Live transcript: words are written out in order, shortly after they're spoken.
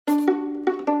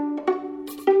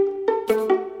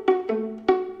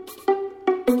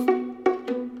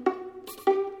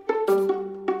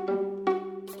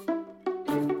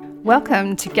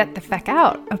Welcome to Get the Feck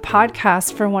Out, a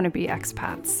podcast for wannabe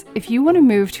expats. If you want to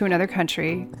move to another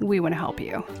country, we want to help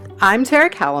you. I'm Tara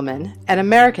Kellerman, an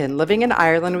American living in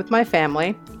Ireland with my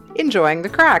family, enjoying the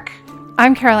crack.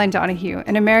 I'm Caroline Donahue,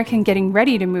 an American getting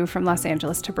ready to move from Los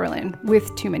Angeles to Berlin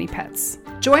with too many pets.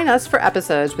 Join us for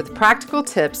episodes with practical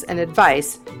tips and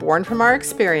advice born from our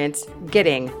experience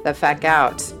getting the feck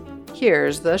out.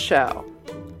 Here's the show.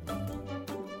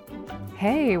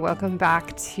 Hey, welcome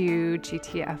back to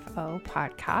GTFO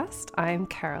podcast. I'm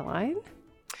Caroline.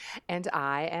 And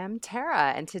I am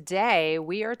Tara. And today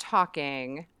we are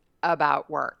talking about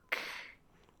work.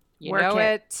 You know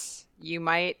it. You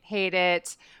might hate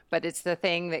it, but it's the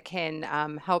thing that can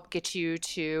help get you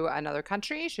to another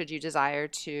country should you desire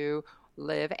to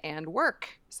live and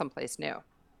work someplace new.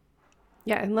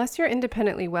 Yeah, unless you're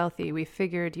independently wealthy, we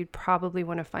figured you'd probably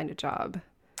want to find a job.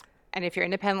 And if you're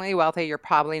independently wealthy, you're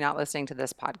probably not listening to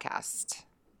this podcast.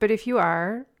 But if you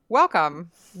are,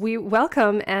 welcome. We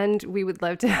welcome, and we would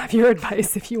love to have your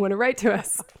advice if you want to write to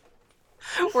us.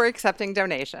 We're accepting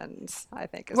donations, I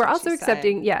think. We're also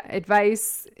accepting,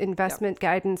 advice, investment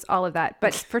guidance, all of that.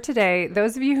 But for today,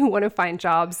 those of you who want to find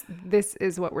jobs, this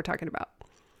is what we're talking about.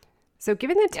 So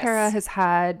given that Tara has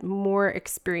had more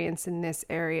experience in this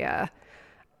area,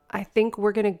 I think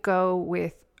we're going to go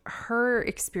with her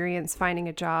experience finding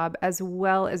a job as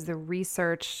well as the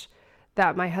research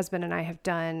that my husband and I have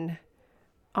done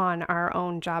on our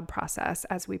own job process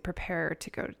as we prepare to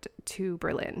go to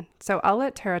Berlin. So I'll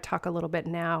let Tara talk a little bit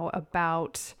now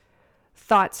about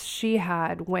thoughts she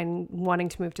had when wanting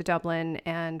to move to Dublin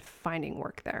and finding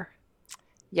work there.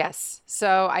 Yes.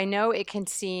 So I know it can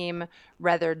seem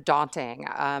rather daunting.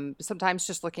 Sometimes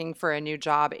just looking for a new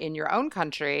job in your own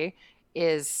country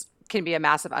can be a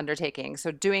massive undertaking.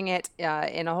 So doing it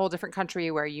in a whole different country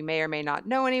where you may or may not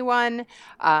know anyone,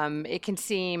 it can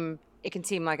seem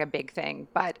like a big thing,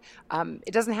 but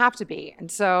it doesn't have to be.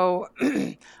 And so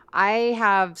I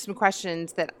have some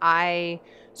questions that I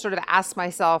sort of asked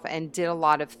myself and did a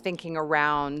lot of thinking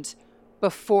around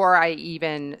before I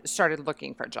even started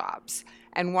looking for jobs.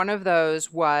 And one of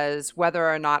those was whether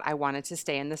or not I wanted to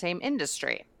stay in the same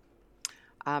industry.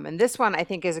 And this one I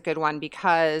think is a good one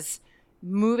because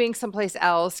moving someplace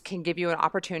else can give you an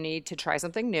opportunity to try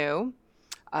something new.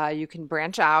 You can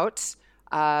branch out,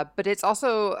 but it's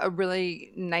also a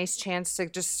really nice chance to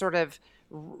just sort of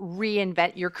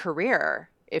reinvent your career,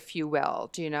 if you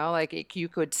will. Do you know, like you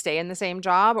could stay in the same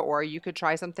job or you could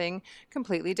try something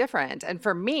completely different. And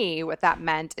for me, what that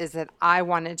meant is that I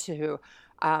wanted to,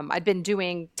 I'd been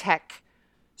doing tech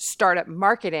startup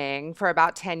marketing for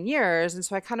about 10 years. And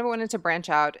so I kind of wanted to branch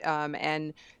out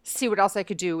and see what else I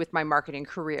could do with my marketing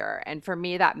career. And for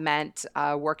me, that meant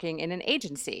working in an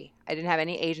agency. I didn't have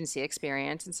any agency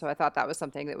experience. And so I thought that was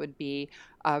something that would be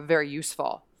very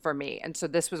useful for me. And so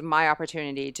this was my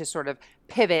opportunity to sort of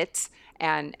pivot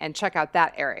and check out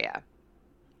that area.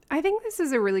 I think this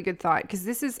is a really good thought because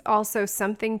this is also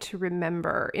something to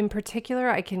remember. In particular,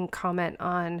 I can comment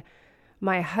on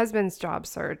my husband's job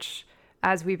search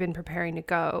as we've been preparing to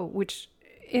go, which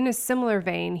in a similar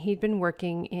vein, he'd been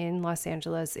working in Los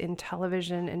Angeles in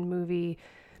television and movie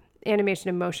animation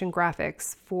and motion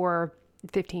graphics for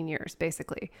 15 years,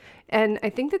 basically. And I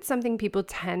think that something people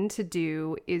tend to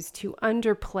do is to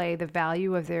underplay the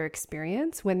value of their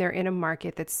experience when they're in a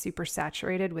market that's super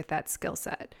saturated with that skill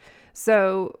set.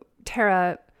 So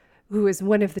Tara, who is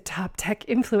one of the top tech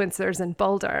influencers in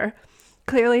Boulder,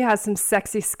 clearly has some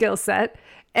sexy skill set.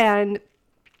 And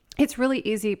it's really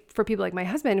easy for people like my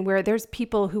husband, where there's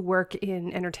people who work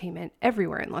in entertainment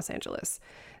everywhere in Los Angeles.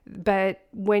 But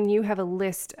when you have a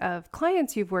list of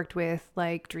clients you've worked with,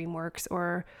 like DreamWorks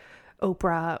or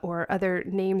Oprah or other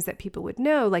names that people would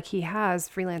know, like he has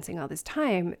freelancing all this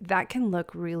time, that can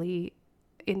look really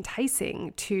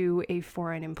enticing to a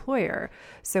foreign employer.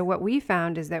 So what we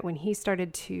found is that when he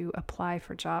started to apply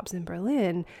for jobs in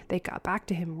Berlin, they got back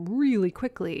to him really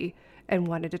quickly and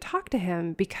wanted to talk to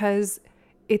him because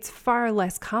it's far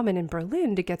less common in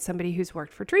Berlin to get somebody who's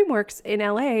worked for DreamWorks. In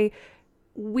LA,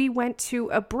 we went to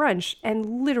a brunch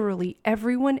and literally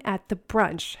everyone at the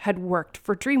brunch had worked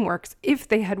for DreamWorks if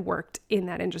they had worked in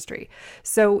that industry.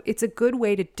 So it's a good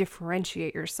way to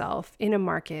differentiate yourself in a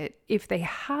market if they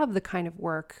have the kind of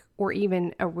work or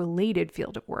even a related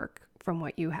field of work from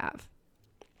what you have.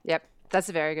 Yep. That's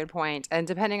a very good point. And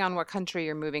depending on what country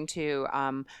you're moving to,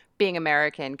 being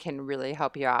American can really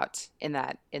help you out in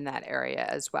that area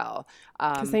as well.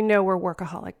 Because they know we're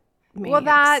workaholic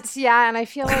maniacs. Well, and I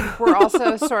feel like we're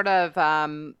also sort of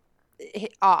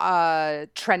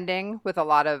trending with a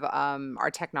lot of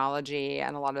our technology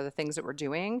and a lot of the things that we're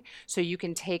doing. So you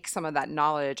can take some of that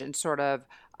knowledge and sort of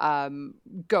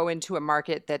go into a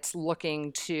market that's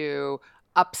looking to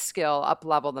upskill, up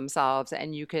level themselves,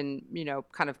 and you can,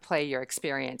 kind of play your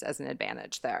experience as an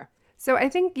advantage there. So I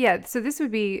think, yeah, so this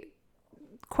would be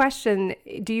question,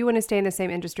 do you want to stay in the same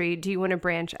industry? Do you want to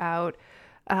branch out?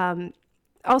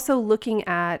 Also looking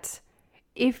at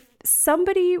if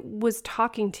somebody was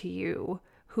talking to you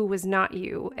who was not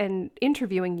you and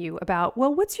interviewing you about,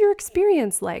 well, what's your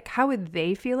experience like? How would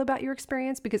they feel about your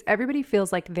experience? Because everybody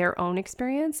feels like their own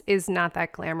experience is not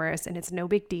that glamorous and it's no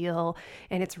big deal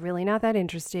and it's really not that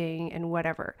interesting and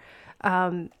whatever.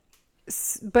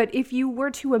 But if you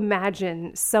were to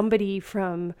imagine somebody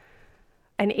from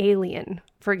an alien,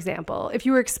 for example, if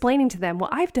you were explaining to them, well,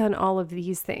 I've done all of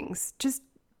these things, just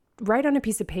write on a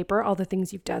piece of paper all the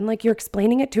things you've done, like you're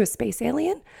explaining it to a space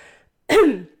alien.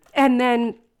 And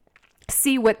then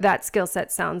see what that skill set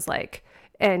sounds like.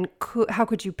 And how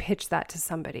could you pitch that to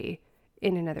somebody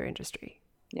in another industry?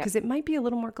 Because it might be a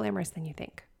little more glamorous than you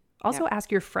think. Also, ask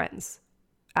your friends.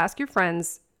 Ask your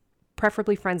friends,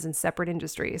 preferably friends in separate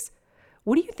industries.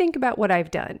 What do you think about what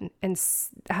I've done? And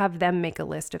have them make a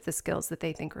list of the skills that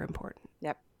they think are important.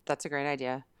 Yep, that's a great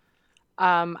idea.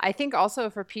 I think also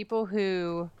for people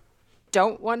who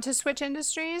don't want to switch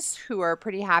industries, who are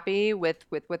pretty happy with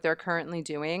what they're currently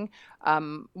doing,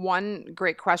 one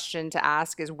great question to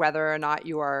ask is whether or not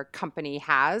your company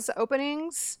has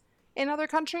openings in other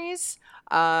countries.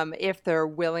 If they're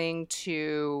willing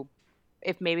to,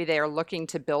 if maybe they are looking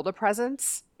to build a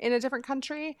presence in a different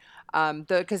country,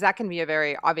 because that can be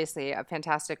obviously a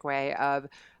fantastic way of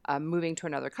moving to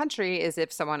another country, is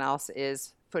if someone else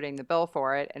is footing the bill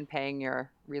for it and paying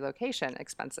your relocation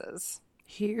expenses.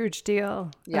 Huge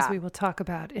deal, as we will talk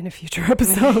about in a future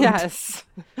episode. Yes.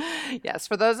 Yes.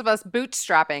 For those of us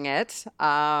bootstrapping it,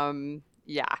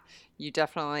 you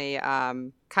definitely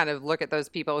kind of look at those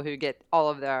people who get all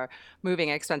of their moving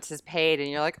expenses paid and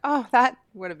you're like, oh, that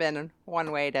would have been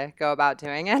one way to go about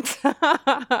doing it.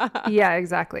 Yeah,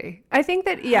 exactly. I think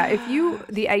that,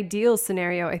 the ideal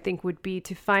scenario, I think, would be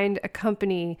to find a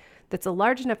company that's a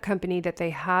large enough company that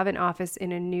they have an office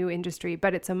in a new industry,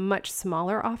 but it's a much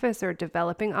smaller office or a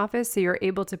developing office. So you're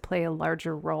able to play a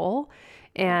larger role.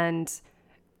 And,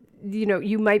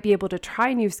 you might be able to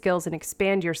try new skills and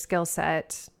expand your skill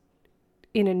set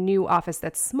in a new office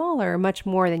that's smaller, much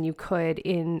more than you could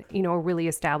in, a really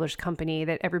established company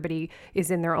that everybody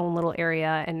is in their own little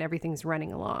area and everything's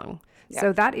running along. Yeah.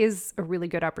 So that is a really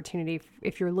good opportunity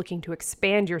if you're looking to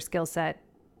expand your skill set,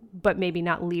 but maybe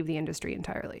not leave the industry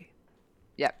entirely.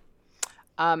 Yep.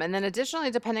 And then additionally,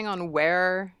 depending on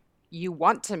where you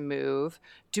want to move,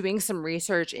 doing some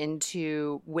research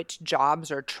into which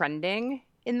jobs are trending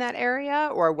in that area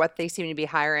or what they seem to be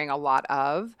hiring a lot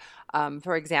of.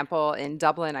 For example, in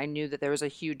Dublin, I knew that there was a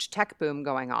huge tech boom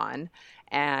going on.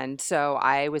 And so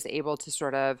I was able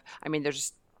to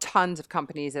there's tons of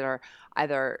companies that are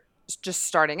either just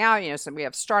starting out, so we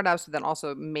have startups, but then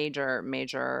also major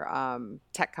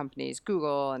tech companies,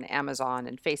 Google and Amazon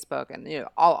and Facebook and,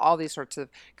 all these sorts of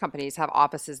companies have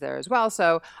offices there as well.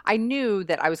 So I knew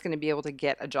that I was going to be able to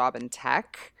get a job in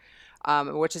tech.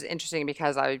 Which is interesting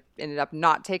because I ended up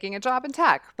not taking a job in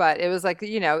tech, but it was like,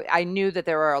 I knew that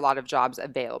there were a lot of jobs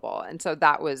available. And so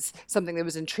that was something that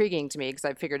was intriguing to me because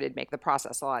I figured it'd make the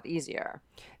process a lot easier.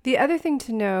 The other thing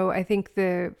to know, I think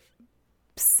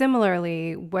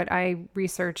similarly, what I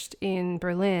researched in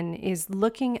Berlin is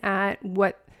looking at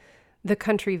what the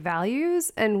country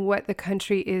values and what the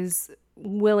country is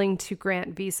willing to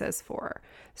grant visas for.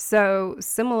 So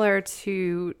similar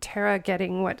to Tara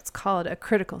getting what's called a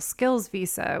critical skills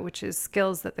visa, which is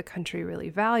skills that the country really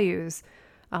values.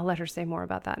 I'll let her say more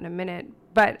about that in a minute.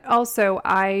 But also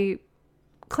I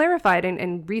clarified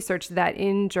and researched that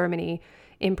in Germany,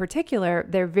 in particular,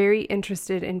 they're very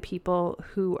interested in people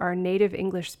who are native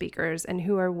English speakers and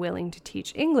who are willing to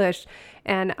teach English.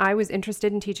 And I was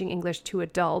interested in teaching English to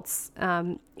adults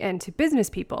and to business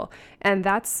people. And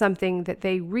that's something that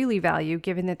they really value,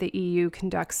 given that the EU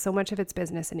conducts so much of its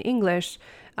business in English.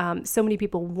 So many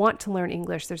people want to learn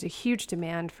English. There's a huge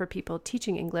demand for people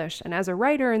teaching English. And as a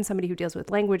writer and somebody who deals with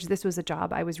language, this was a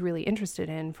job I was really interested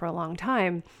in for a long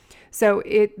time. So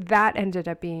that ended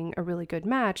up being a really good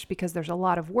match because there's a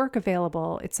lot of work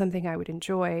available. It's something I would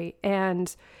enjoy.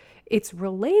 And it's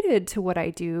related to what I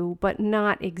do, but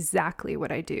not exactly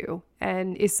what I do,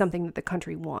 and is something that the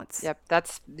country wants. Yep.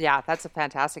 That's a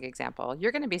fantastic example.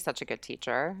 You're going to be such a good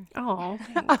teacher. Oh,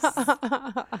 thanks.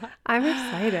 I'm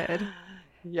excited.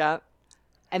 Yeah.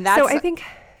 And so I think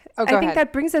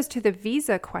that brings us to the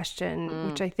visa question,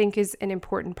 which I think is an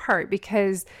important part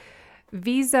because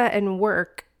visa and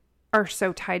work are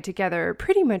so tied together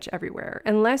pretty much everywhere,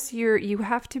 unless you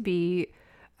have to be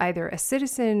either a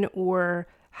citizen or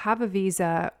have a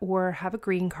visa or have a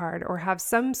green card or have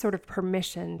some sort of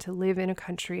permission to live in a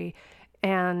country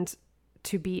and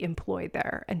to be employed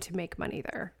there and to make money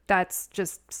there. That's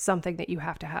just something that you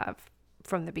have to have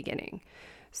from the beginning.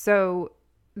 So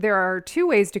there are two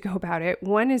ways to go about it.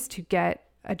 One is to get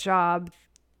a job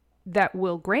that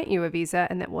will grant you a visa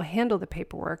and that will handle the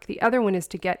paperwork. The other one is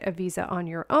to get a visa on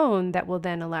your own that will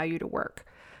then allow you to work.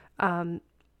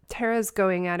 Tara's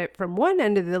going at it from one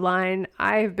end of the line.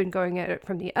 I've been going at it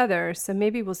from the other. So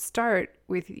maybe we'll start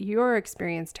with your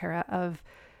experience, Tara, of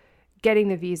getting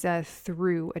the visa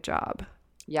through a job.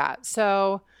 Yeah.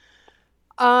 So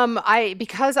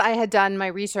because I had done my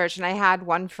research and I had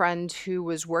one friend who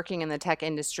was working in the tech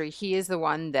industry, he is the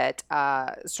one that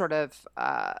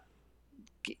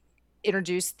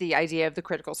introduced the idea of the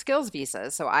critical skills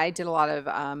visa. So I did a lot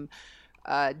of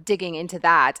digging into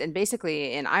that. And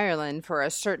basically in Ireland, for a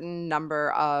certain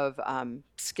number of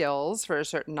skills, for a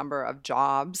certain number of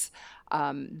jobs,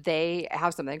 they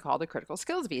have something called a critical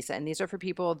skills visa. And these are for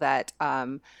people that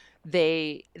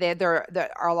there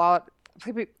are a lot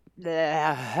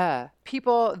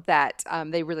people that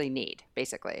they really need,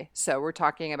 basically. So we're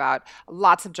talking about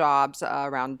lots of jobs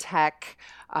around tech.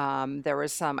 There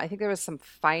was I think there was some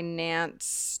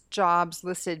finance jobs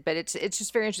listed, but it's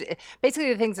just very interesting.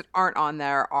 Basically, the things that aren't on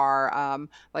there are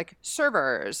like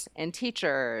servers and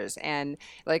teachers and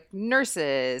like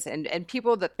nurses and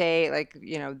people that they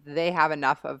they have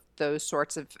enough of those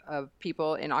sorts of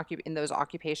people in those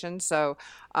occupations. So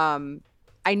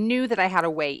I knew that I had a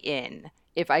way in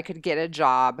if I could get a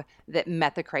job that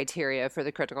met the criteria for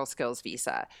the critical skills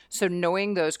visa. So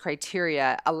knowing those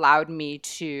criteria allowed me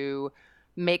to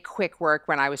make quick work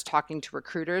when I was talking to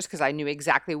recruiters, because I knew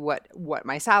exactly what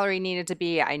my salary needed to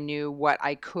be. I knew what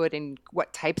I could and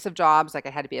what types of jobs, like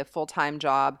it had to be a full-time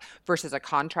job versus a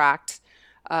contract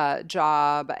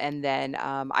job. And then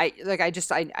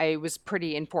I was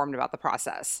pretty informed about the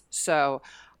process. So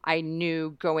I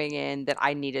knew going in that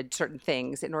I needed certain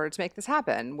things in order to make this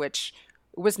happen, which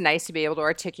was nice to be able to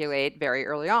articulate very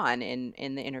early on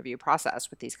in the interview process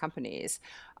with these companies.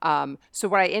 So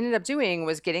what I ended up doing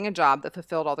was getting a job that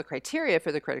fulfilled all the criteria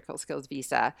for the critical skills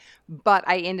visa, but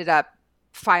I ended up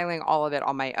filing all of it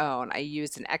on my own. I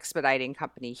used an expediting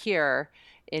company here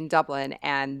in Dublin,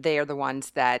 and they are the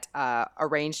ones that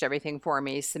arranged everything for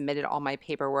me, submitted all my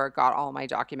paperwork, got all my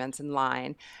documents in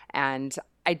line. And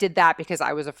I did that because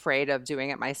I was afraid of doing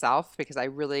it myself, because I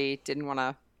really didn't want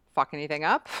to fuck anything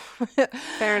up.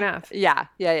 Fair enough.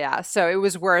 Yeah. So it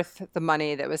was worth the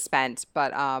money that was spent.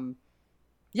 But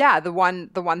the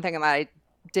one thing that I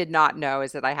did not know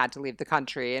is that I had to leave the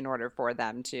country in order for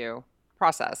them to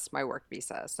process my work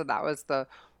visa. So that was the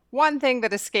one thing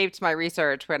that escaped my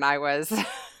research when I was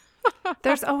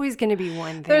There's always going to be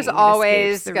one thing. There's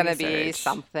always going to be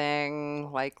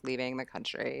something like leaving the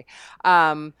country.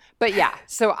 But yeah,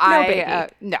 so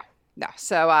no.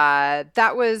 So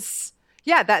that was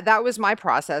that was my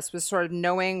process, was sort of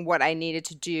knowing what I needed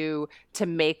to do to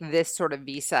make this sort of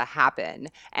visa happen,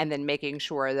 and then making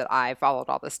sure that I followed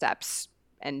all the steps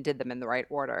and did them in the right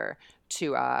order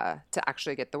to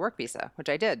actually get the work visa, which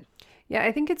I did. Yeah,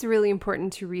 I think it's really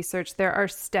important to research. There are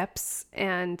steps,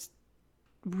 and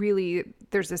really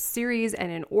there's a series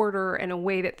and an order and a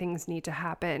way that things need to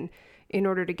happen in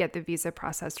order to get the visa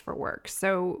processed for work.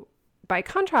 So by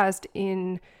contrast,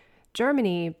 in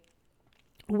Germany,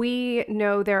 we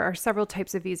know there are several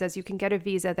types of visas. You can get a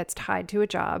visa that's tied to a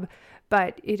job,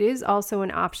 but it is also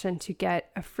an option to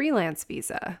get a freelance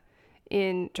visa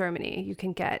in Germany. You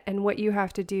can get, and what you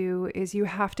have to do is you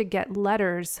have to get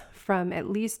letters from at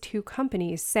least 2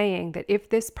 companies saying that if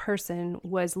this person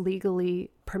was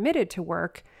legally permitted to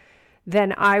work,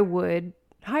 then I would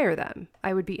hire them.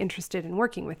 I would be interested in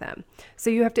working with them. So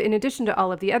you have to, in addition to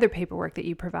all of the other paperwork that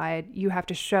you provide, you have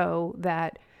to show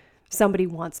that somebody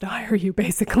wants to hire you,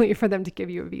 basically, for them to give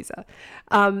you a visa.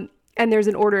 And there's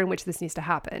an order in which this needs to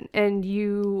happen. And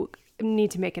you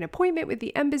need to make an appointment with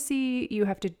the embassy. You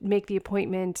have to make the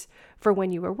appointment for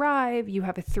when you arrive. You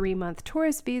have a 3-month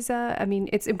tourist visa. I mean,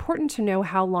 it's important to know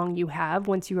how long you have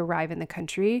once you arrive in the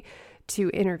country to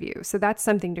interview. So that's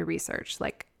something to research.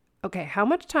 Like, okay, how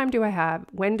much time do I have?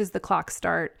 When does the clock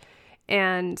start?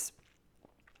 And,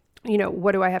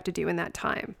 what do I have to do in that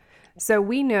time? So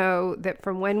we know that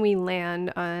from when we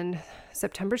land on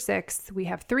September 6th, we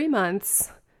have 3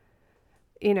 months,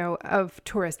 of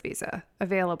tourist visa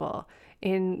available,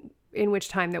 in which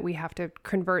time that we have to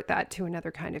convert that to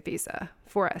another kind of visa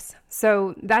for us.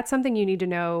 So that's something you need to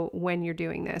know when you're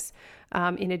doing this,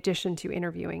 in addition to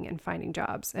interviewing and finding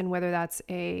jobs, and whether that's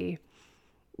a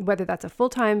whether that's a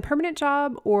full-time permanent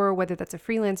job or whether that's a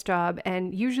freelance job.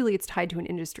 And usually it's tied to an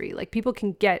industry. Like people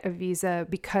can get a visa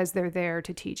because they're there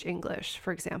to teach English,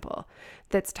 for example,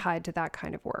 that's tied to that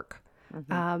kind of work.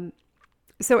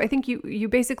 So I think you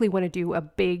basically want to do a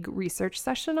big research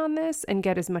session on this and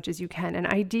get as much as you can. And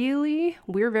ideally,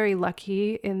 we're very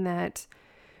lucky in that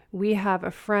we have a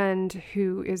friend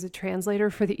who is a translator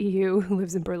for the EU who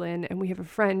lives in Berlin, and we have a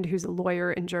friend who's a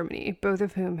lawyer in Germany, both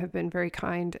of whom have been very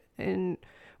kind in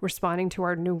responding to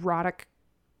our neurotic,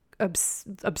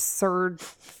 absurd,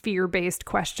 fear-based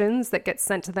questions that get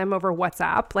sent to them over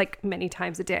WhatsApp like many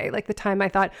times a day. Like the time I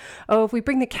thought, oh, if we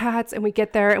bring the cats and we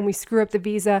get there and we screw up the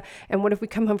visa, and what if we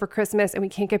come home for Christmas and we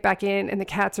can't get back in and the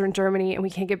cats are in Germany and we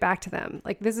can't get back to them?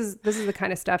 Like this is the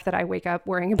kind of stuff that I wake up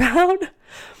worrying about.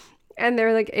 And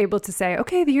they're like able to say,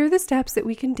 okay, here are the steps that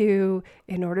we can do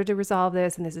in order to resolve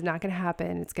this. And this is not going to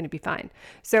happen. It's going to be fine.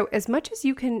 So as much as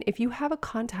you can, if you have a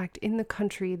contact in the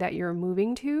country that you're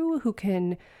moving to who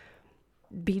can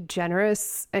be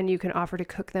generous and you can offer to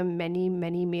cook them many,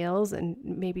 many meals and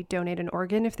maybe donate an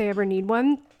organ if they ever need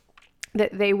one,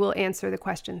 that they will answer the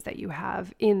questions that you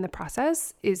have in the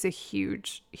process is a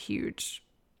huge, huge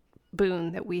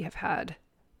boon that we have had.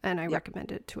 And I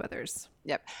recommend it to others.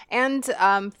 Yep. And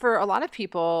for a lot of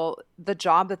people, the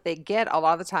job that they get, a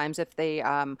lot of the times, if they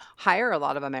hire a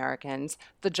lot of Americans,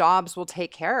 the jobs will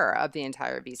take care of the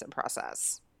entire visa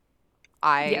process.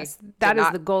 Yes, that is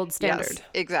the gold standard. Yes,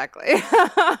 exactly.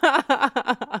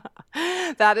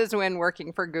 That is when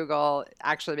working for Google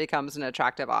actually becomes an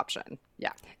attractive option.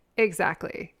 Yeah.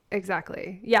 Exactly.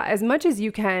 Yeah. As much as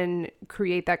you can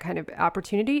create that kind of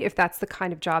opportunity, if that's the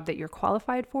kind of job that you're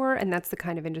qualified for and that's the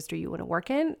kind of industry you want to work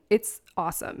in, it's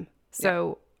awesome.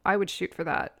 So I would shoot for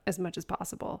that as much as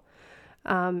possible.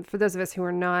 For those of us who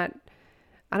are not,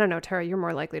 I don't know, Tara, you're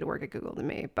more likely to work at Google than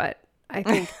me, but I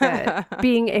think that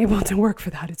being able to work for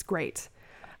that is great.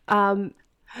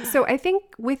 So I think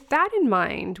with that in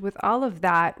mind, with all of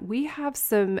that, we have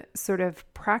some sort of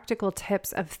practical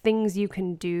tips of things you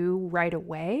can do right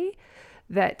away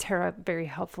that Tara very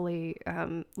helpfully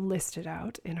listed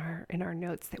out in our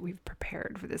notes that we've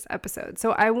prepared for this episode.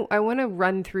 So I want to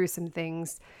run through some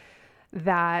things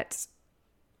that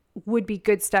would be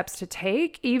good steps to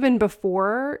take even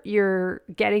before you're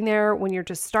getting there, when you're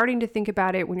just starting to think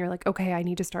about it, when you're like, okay, I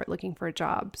need to start looking for a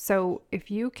job. So if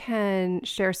you can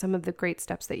share some of the great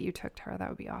steps that you took, Tara, that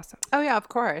would be awesome. Oh, yeah, of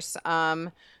course.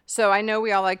 So I know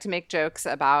we all like to make jokes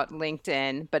about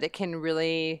LinkedIn, but it can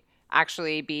really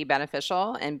actually be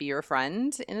beneficial and be your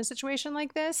friend in a situation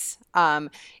like this.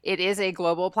 It is a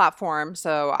global platform,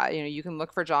 so you can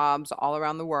look for jobs all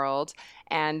around the world.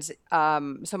 And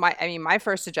so my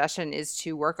first suggestion is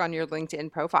to work on your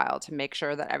LinkedIn profile to make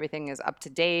sure that everything is up to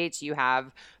date. You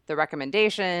have the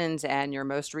recommendations and your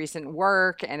most recent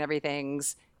work, and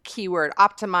everything's keyword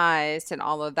optimized and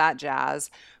all of that jazz.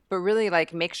 But really,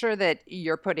 like, make sure that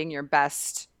you're putting your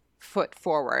best foot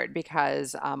forward,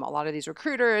 because a lot of these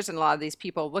recruiters and a lot of these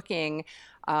people looking,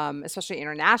 especially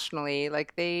internationally,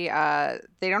 like they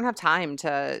don't have time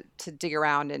to dig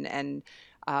around and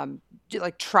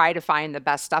like try to find the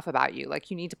best stuff about you.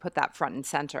 Like, you need to put that front and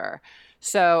center.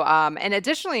 So and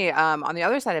additionally, on the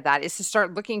other side of that is to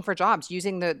start looking for jobs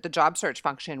using the job search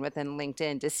function within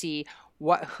LinkedIn to see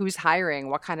who's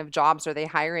hiring, what kind of jobs are they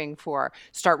hiring for.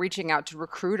 Start reaching out to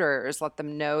recruiters, let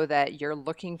them know that you're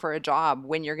looking for a job,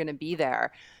 when you're going to be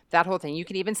there, that whole thing. You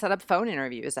can even set up phone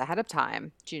interviews ahead of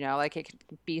time. Like, it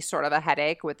could be sort of a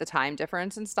headache with the time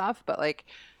difference and stuff, but like,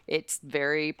 it's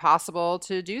very possible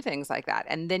to do things like that.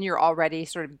 And then you're already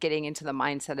sort of getting into the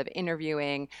mindset of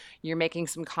interviewing. You're making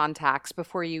some contacts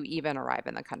before you even arrive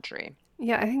in the country.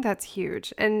 Yeah, I think that's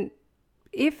huge. And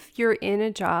if you're in a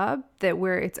job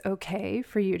where it's okay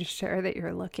for you to share that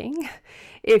you're looking,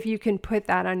 if you can put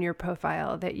that on your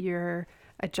profile, that you're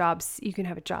you can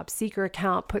have a job seeker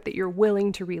account, put that you're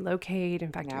willing to relocate.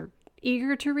 In fact, you're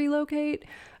eager to relocate.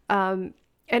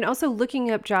 And also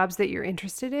looking up jobs that you're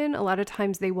interested in. A lot of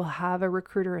times they will have a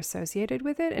recruiter associated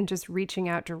with it, and just reaching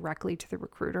out directly to the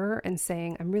recruiter and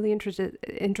saying, I'm really interested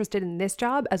in this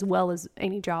job as well as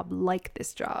any job like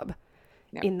this job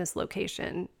in this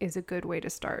location is a good way to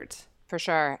start. For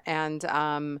sure. And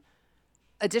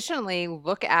additionally,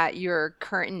 look at your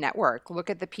current network. Look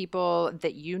at the people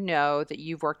that you know that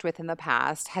you've worked with in the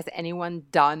past. Has anyone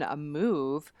done a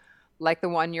move like the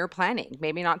one you're planning?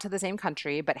 Maybe not to the same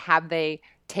country, but have they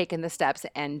taken the steps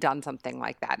and done something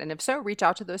like that? And if so, reach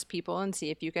out to those people and see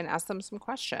if you can ask them some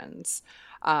questions.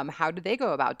 How did they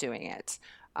go about doing it?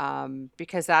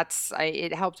 Because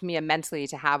it helped me immensely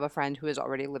to have a friend who is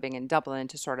already living in Dublin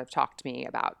to sort of talk to me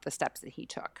about the steps that he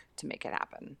took to make it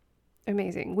happen.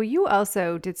 Amazing. Well, you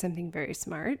also did something very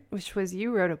smart, which was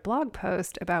you wrote a blog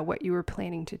post about what you were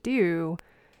planning to do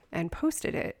and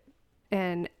posted it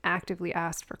and actively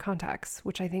asked for contacts,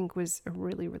 which I think was a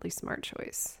really, really smart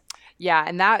choice. Yeah,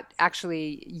 and that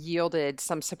actually yielded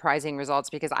some surprising results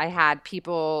because I had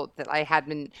people that I had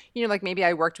been, like maybe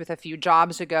I worked with a few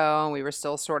jobs ago and we were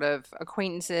still sort of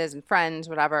acquaintances and friends,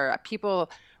 whatever. People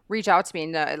reach out to me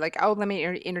and like, oh, let me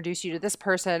introduce you to this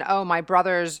person. Oh, my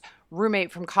brother's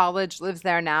roommate from college lives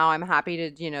there now. I'm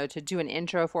happy to, to do an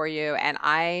intro for you. And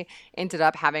I ended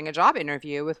up having a job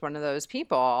interview with one of those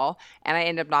people, and I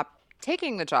ended up not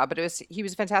taking the job, but he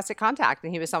was a fantastic contact,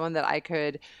 and he was someone that I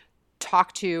could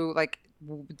talk to like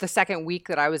the second week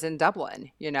that I was in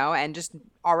Dublin, and just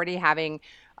already having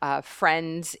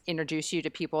friends introduce you to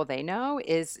people they know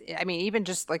is, I mean, even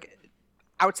just like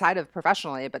outside of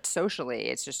professionally, but socially,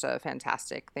 it's just a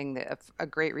fantastic thing, that a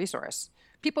great resource.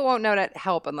 People won't know to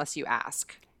help unless you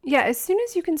ask. Yeah, as soon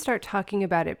as you can start talking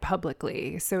about it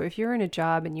publicly. So if you're in a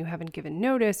job and you haven't given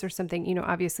notice or something,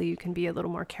 obviously you can be a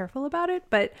little more careful about it.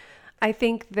 But I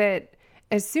think that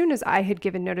as soon as I had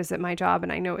given notice at my job,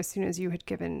 and I know as soon as you had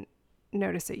given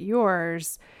notice at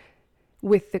yours,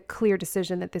 with the clear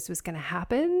decision that this was going to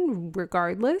happen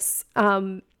regardless,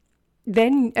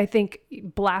 then I think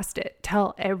blast it,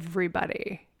 tell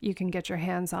everybody you can get your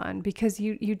hands on, because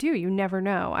you never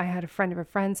know. I had a friend of a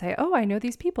friend say, oh, I know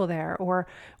these people there, or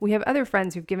we have other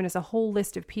friends who've given us a whole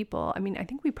list of people. I mean, I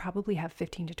think we probably have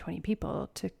 15 to 20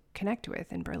 people to connect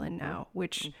with in Berlin now,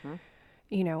 which,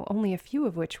 only a few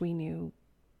of which we knew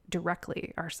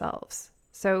directly ourselves.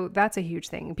 So that's a huge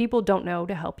thing. People don't know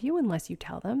to help you unless you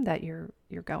tell them that you're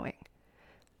going.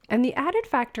 And the added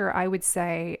factor, I would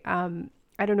say,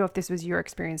 I don't know if this was your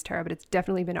experience, Tara, but it's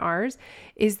definitely been ours,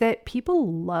 is that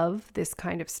people love this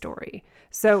kind of story.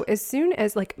 So as soon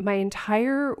as like my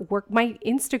entire work, my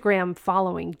Instagram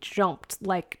following jumped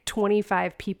like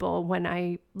 25 people when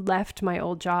I left my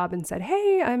old job and said,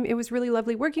 hey, it was really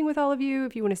lovely working with all of you.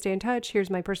 If you want to stay in touch,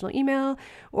 here's my personal email,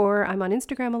 or I'm on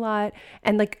Instagram a lot.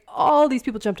 And like all these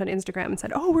people jumped on Instagram and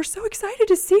said, oh, we're so excited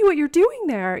to see what you're doing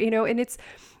there, and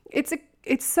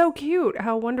it's so cute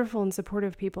how wonderful and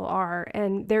supportive people are,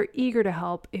 and they're eager to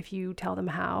help if you tell them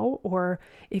how, or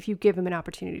if you give them an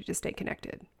opportunity to stay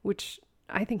connected, which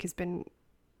I think has been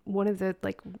one of the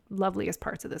like loveliest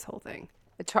parts of this whole thing.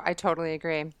 I totally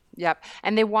agree. Yep.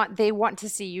 And they want to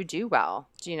see you do well.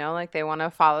 Like they want to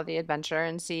follow the adventure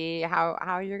and see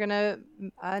how you're going to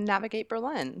navigate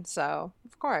Berlin. So,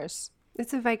 of course.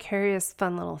 It's a vicarious,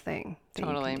 fun little thing that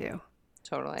Totally. you can do.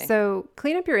 Totally. So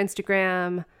clean up your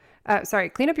Instagram.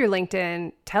 Clean up your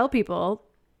LinkedIn. Tell people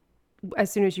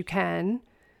as soon as you can.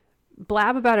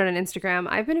 Blab about it on Instagram.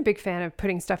 I've been a big fan of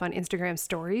putting stuff on Instagram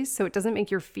stories so it doesn't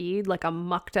make your feed like a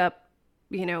mucked up,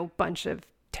 bunch of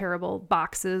terrible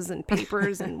boxes and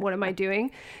papers and what am I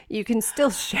doing? You can still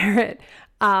share it.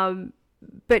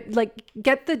 But like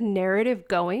get the narrative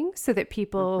going so that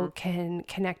people can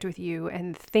connect with you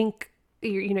and think so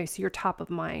you're top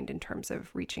of mind in terms of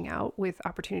reaching out with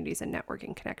opportunities and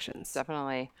networking connections.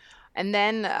 Definitely. And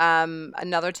then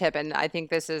another tip, and I think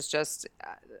this is just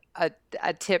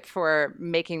a tip for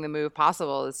making the move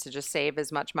possible, is to just save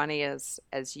as much money as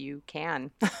you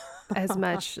can. As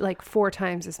much, like 4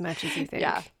 times as much as you think.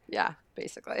 Yeah,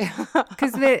 basically.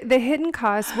 Because the hidden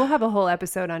costs, we'll have a whole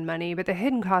episode on money, but the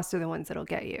hidden costs are the ones that'll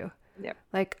get you. Yep.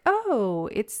 Like, oh,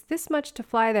 it's this much to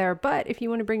fly there, but if you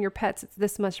want to bring your pets, it's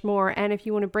this much more. And if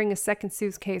you want to bring a second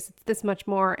suitcase, it's this much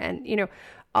more. And,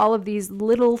 all of these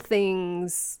little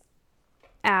things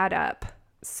add up.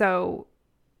 So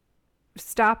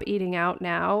stop eating out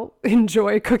now.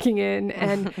 Enjoy cooking in.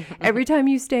 And every time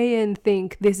you stay in,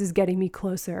 think, this is getting me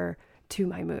closer to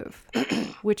my move,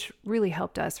 which really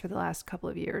helped us for the last couple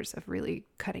of years of really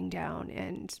cutting down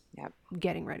and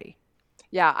getting ready.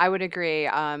 Yeah, I would agree.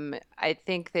 I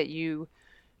think that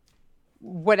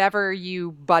whatever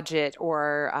you budget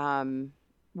or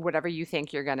whatever you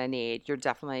think you're going to need, you're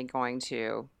definitely going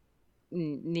to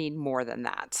need more than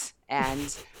that.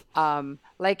 And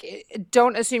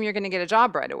don't assume you're going to get a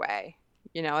job right away.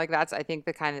 That's, I think,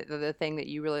 the kind of the thing that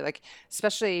you really like,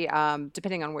 especially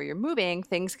depending on where you're moving,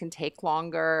 things can take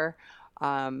longer.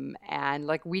 And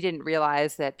like we didn't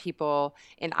realize that people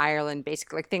in Ireland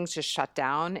basically like things just shut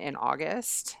down in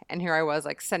August. And here I was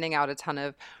like sending out a ton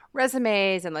of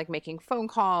resumes and like making phone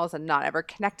calls and not ever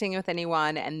connecting with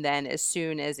anyone. And then as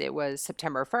soon as it was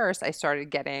September 1st, I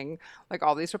started getting like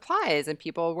all these replies and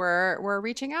people were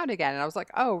reaching out again. And I was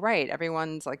like, oh, right.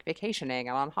 Everyone's like vacationing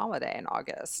and on holiday in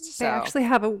August. They actually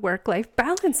have a work-life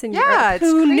balance in Europe. Yeah, it's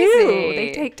Who crazy. knew?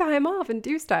 They take time off and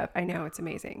do stuff. I know. It's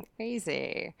amazing.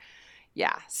 Crazy.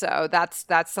 Yeah, so that's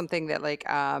something that like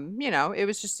it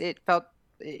was just it felt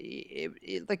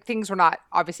like things were not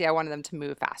obviously I wanted them to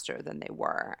move faster than they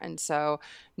were. And so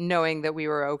knowing that we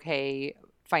were okay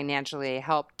financially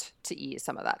helped to ease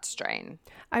some of that strain.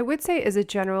 I would say, as a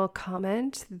general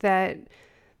comment, that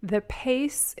the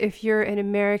pace, if you're an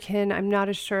American, I'm not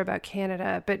as sure about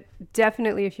Canada, but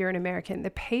definitely if you're an American,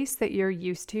 the pace that you're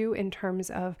used to in terms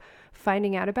of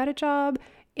finding out about a job,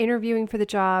 interviewing for the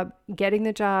job, getting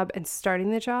the job, and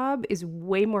starting the job is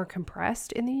way more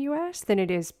compressed in the US than it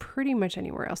is pretty much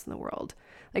anywhere else in the world.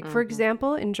 Like, for Hmm.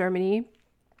 example, in Germany,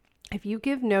 if you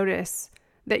give notice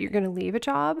that you're going to leave a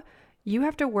job, you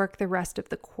have to work the rest of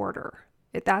the quarter.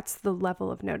 That's the level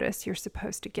of notice you're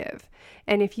supposed to give.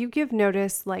 And if you give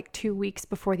notice like 2 weeks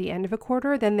before the end of a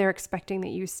quarter, then they're expecting that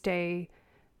you stay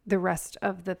the rest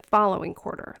of the following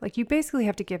quarter. Like, you basically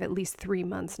have to give at least 3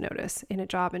 months notice in a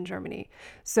job in Germany.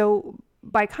 So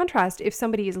by contrast, if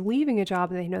somebody is leaving a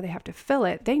job and they know they have to fill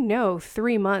it, they know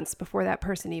 3 months before that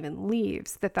person even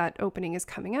leaves that that opening is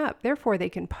coming up. Therefore, they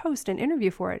can post an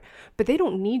interview for it, but they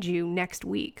don't need you next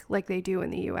week like they do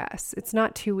in the US. It's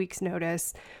not 2 weeks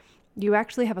notice. You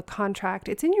actually have a contract.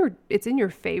 It's in your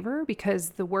favor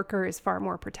because the worker is far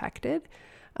more protected.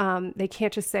 They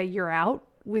can't just say you're out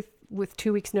with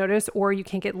 2 weeks notice, or you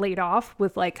can't get laid off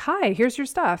with like, hi, here's your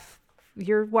stuff.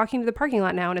 You're walking to the parking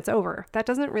lot now and it's over. That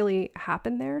doesn't really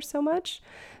happen there so much.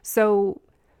 So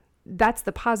that's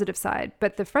the positive side.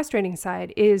 But the frustrating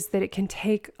side is that it can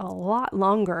take a lot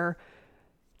longer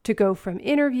to go from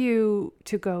interview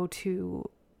to go to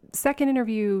second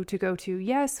interview to go to,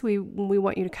 yes, we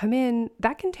want you to come in.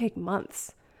 That can take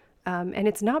months. And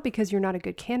it's not because you're not a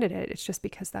good candidate. It's just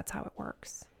because that's how it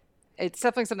works. It's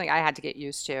definitely something I had to get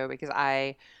used to because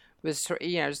I was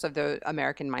just of the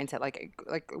American mindset,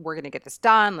 like we're gonna get this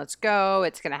done, let's go,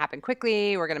 it's gonna happen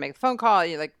quickly, we're gonna make a phone call,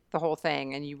 like the whole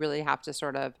thing, and you really have to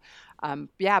sort of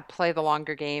play the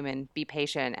longer game and be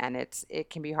patient, and it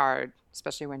can be hard,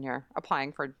 especially when you're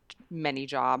applying for many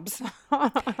jobs.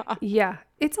 Yeah,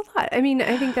 it's a lot. I mean,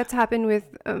 I think that's happened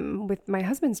with my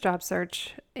husband's job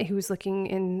search. He was looking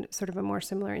in sort of a more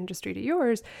similar industry to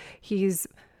yours.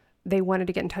 They wanted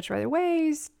to get in touch right away.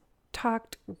 He's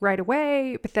talked right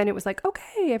away, but then it was like,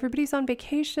 okay, everybody's on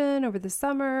vacation over the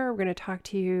summer. We're going to talk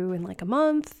to you in like a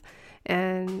month,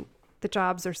 and the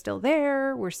jobs are still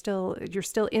there. You're still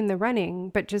in the running,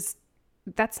 but just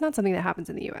that's not something that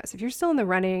happens in the US. If you're still in the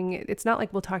running, it's not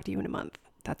like we'll talk to you in a month.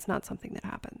 That's not something that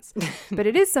happens. But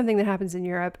it is something that happens in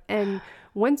Europe. And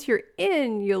once you're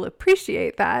in, you'll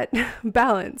appreciate that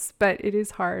balance. But it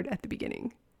is hard at the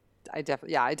beginning. I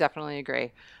definitely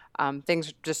agree.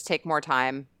 Things just take more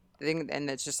time, and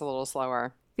it's just a little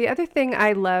slower. The other thing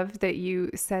I love that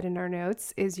you said in our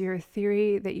notes is your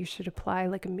theory that you should apply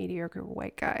like a mediocre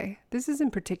white guy. This is in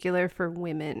particular for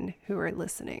women who are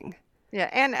listening. Yeah,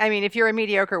 and I mean, if you're a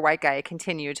mediocre white guy,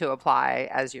 continue to apply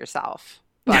as yourself.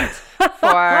 But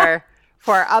for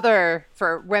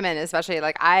for women especially,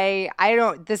 like I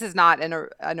don't. This is not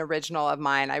an original of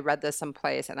mine. I read this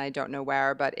someplace, and I don't know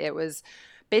where, but it was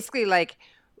basically like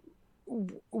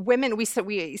women we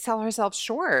sell ourselves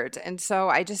short, and so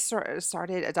I just sort of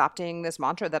started adopting this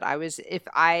mantra that if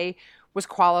I was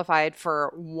qualified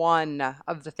for one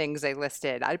of the things they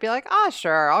listed, I'd be like, ah,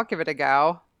 sure, I'll give it a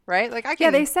go. Right? Like I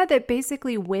Yeah, they can. said that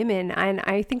basically women, and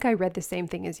I think I read the same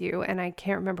thing as you, and I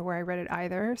can't remember where I read it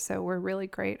either. So we're really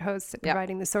great hosts at Yeah.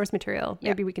 providing the source material.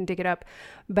 Yeah. Maybe we can dig it up.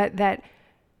 But that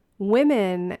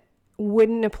women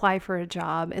wouldn't apply for a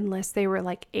job unless they were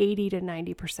like 80 to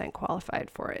 90%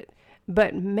 qualified for it.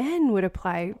 But men would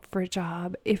apply for a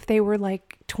job if they were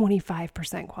like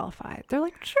 25% qualified. They're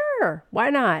like, sure, why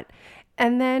not?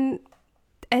 And then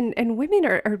and women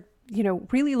are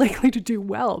really likely to do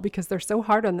well because they're so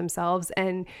hard on themselves,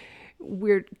 and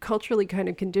we're culturally kind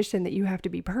of conditioned that you have to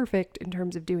be perfect in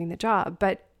terms of doing the job.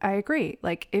 But I agree,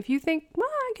 like, if you think, well,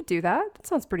 I could do that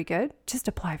sounds pretty good, just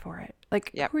apply for it.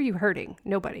 Like, Yep. who are you hurting?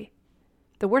 Nobody.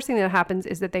 The worst thing that happens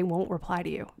is that they won't reply to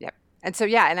you. Yep. And so,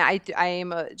 yeah, and I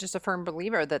am just a firm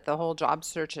believer that the whole job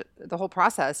search, the whole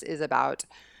process is about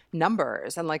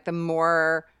numbers. And like the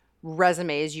more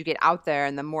resumes you get out there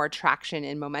and the more traction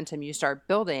and momentum you start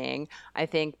building, I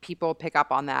think people pick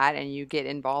up on that and you get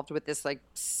involved with this like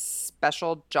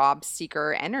special job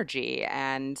seeker energy.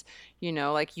 And,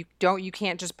 like you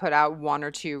can't just put out one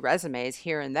or two resumes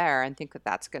here and there and think that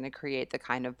that's going to create the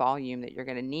kind of volume that you're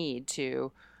going to need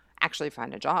to actually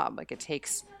find a job. Like it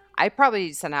takes, I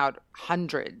probably sent out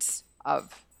hundreds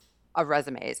of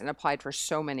resumes and applied for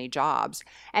so many jobs.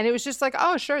 And it was just like,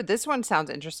 oh, sure, this one sounds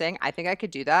interesting. I think I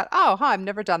could do that. Oh, huh, I've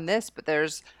never done this, but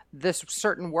there's this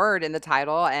certain word in the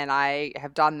title and I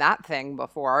have done that thing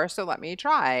before, so let me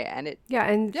try. And Yeah,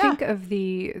 and yeah, think of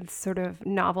the sort of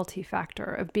novelty factor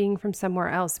of being from somewhere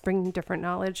else, bringing different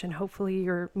knowledge, and hopefully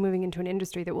you're moving into an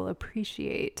industry that will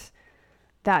appreciate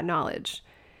that knowledge.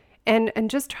 And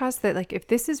just trust that, like, if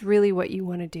this is really what you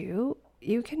want to do,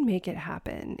 you can make it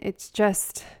happen. It's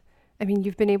just, I mean,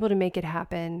 you've been able to make it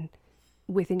happen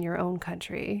within your own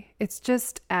country. It's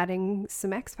just adding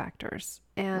some X factors.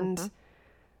 And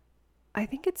I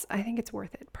think it's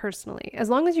worth it personally. As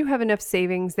long as you have enough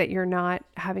savings that you're not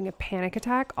having a panic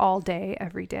attack all day,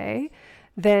 every day,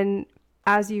 then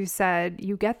as you said,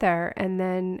 you get there, and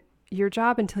then your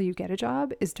job until you get a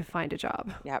job is to find a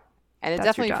job. yep. And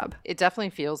That's your job. it definitely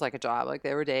feels like a job. Like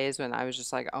there were days when I was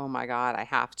just like, oh my God, I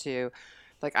have to,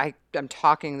 like I'm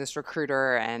talking to this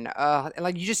recruiter and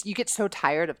like you get so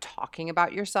tired of talking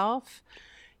about yourself,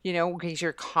 because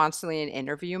you're constantly in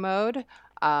interview mode.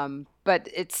 But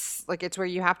it's like it's where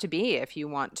you have to be if you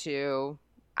want to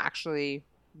actually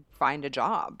find a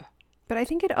job. But I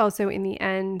think it also, in the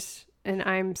end, and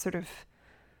I'm sort of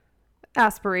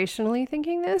aspirationally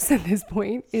thinking this at this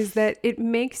point, is that it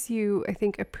makes you, I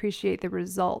think, appreciate the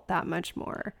result that much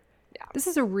more. Yeah. This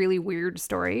is a really weird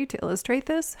story to illustrate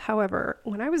this. However,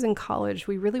 when I was in college,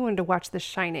 we really wanted to watch The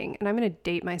Shining, and I'm going to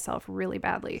date myself really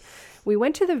badly. We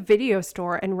went to the video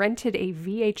store and rented a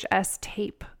VHS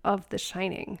tape of The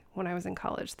Shining when I was in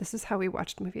college. This is how we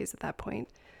watched movies at that point.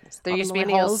 There All used the to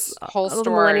be whole millennials, whole all the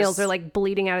stores. millennials are like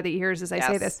bleeding out of the ears as I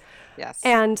say this. Yes.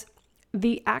 And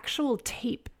the actual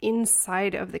tape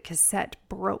inside of the cassette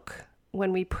broke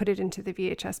when we put it into the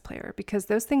VHS player because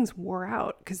those things wore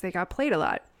out because they got played a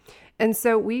lot. And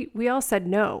so we all said,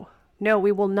 no,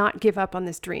 we will not give up on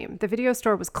this dream. The video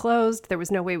store was closed. There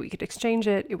was no way we could exchange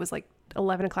it. It was like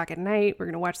 11 o'clock at night. We're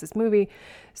going to watch this movie.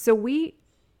 So we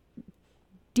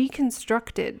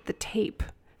deconstructed the tape.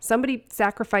 Somebody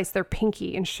sacrificed their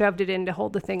pinky and shoved it in to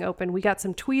hold the thing open. We got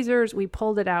some tweezers. We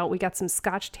pulled it out. We got some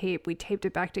Scotch tape. We taped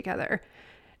it back together.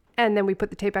 And then we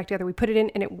put the tape back together. We put it in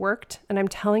and it worked. And I'm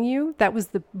telling you, that was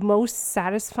the most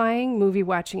satisfying movie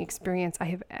watching experience I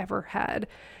have ever had.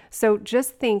 So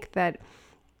just think that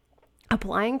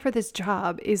applying for this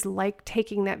job is like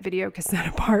taking that video cassette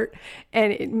apart,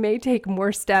 and it may take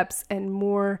more steps and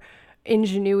more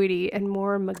ingenuity and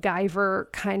more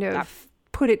MacGyver kind of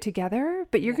put it together,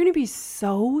 but you're going to be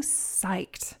so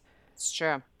psyched It's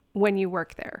true. when you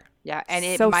work there. Yeah,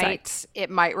 and So psyched. it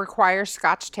might require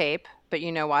Scotch tape, but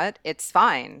you know what? It's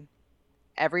fine.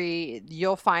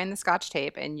 You'll find the Scotch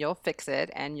tape and you'll fix it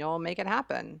and you'll make it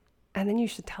happen. And then you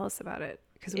should tell us about it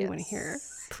because we want to Yes. hear.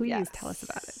 Please tell us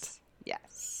about it.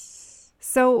 Yes.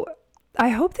 So I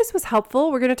hope this was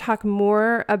helpful. We're going to talk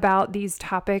more about these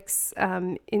topics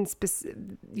in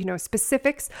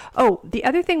specifics. Oh, the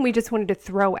other thing we just wanted to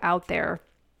throw out there,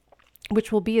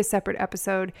 which will be a separate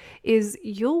episode, is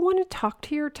you'll want to talk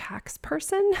to your tax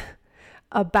person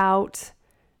about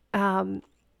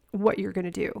what you're going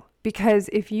to do. Because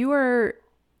if you are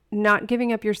not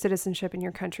giving up your citizenship in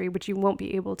your country, which you won't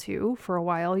be able to for a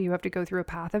while, you have to go through a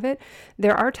path of it.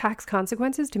 There are tax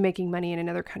consequences to making money in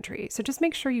another country. So just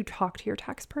make sure you talk to your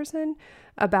tax person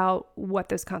about what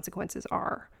those consequences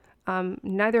are.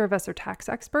 Neither of us are tax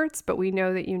experts, but we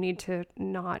know that you need to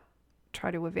not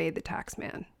try to evade the tax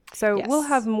man. So Yes. we'll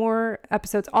have more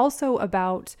episodes also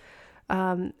about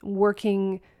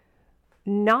working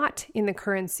not in the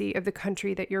currency of the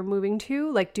country that you're moving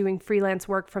to, like doing freelance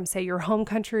work from, say, your home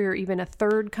country or even a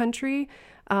third country.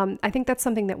 I think that's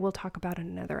something that we'll talk about in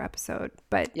another episode,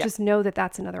 but just know that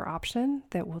that's another option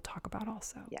that we'll talk about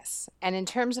also. Yes. And in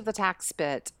terms of the tax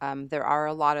bit, there are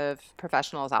a lot of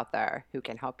professionals out there who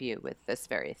can help you with this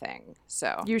very thing.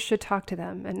 So You should talk to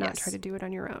them and not Yes. try to do it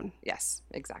on your own. yes,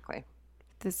 exactly.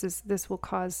 This will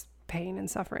cause pain and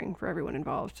suffering for everyone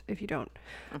involved if you don't.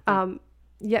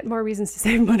 Yet more reasons to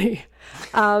save money.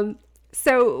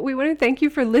 So we want to thank you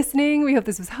for listening. We hope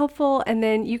this was helpful. And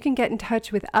then you can get in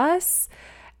touch with us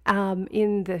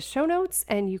in the show notes.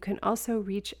 And you can also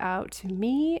reach out to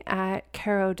me at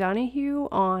Caro Donahue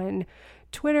on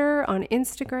Twitter, on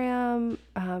Instagram.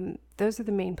 Those are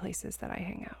the main places that I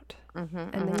hang out.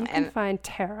 And then you can find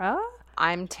Tara.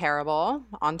 I'm terrible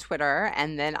on Twitter,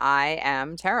 and then I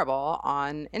am terrible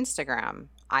on Instagram.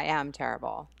 I am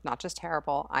terrible. Not just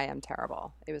terrible, I am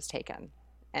terrible. It was taken.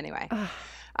 Anyway.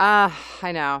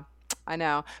 I know.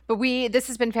 But this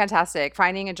has been fantastic.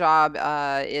 Finding a job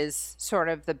is sort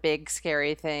of the big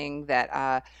scary thing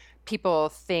that people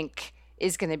think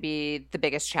is going to be the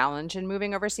biggest challenge in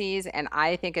moving overseas, and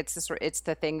I think it's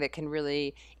the thing that can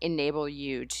really enable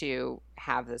you to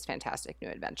have this fantastic new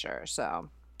adventure. So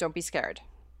don't be scared.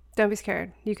 Don't be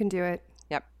scared. You can do it.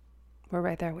 Yep. We're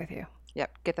right there with you.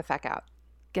 Yep. Get the feck out.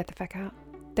 Get the feck out.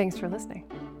 Thanks for listening.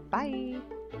 Bye.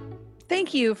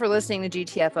 Thank you for listening to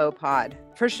GTFO Pod.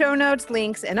 For show notes,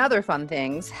 links, and other fun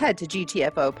things, head to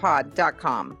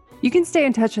gtfopod.com. You can stay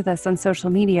in touch with us on social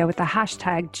media with the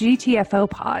hashtag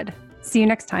GTFOpod. See you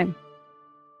next time.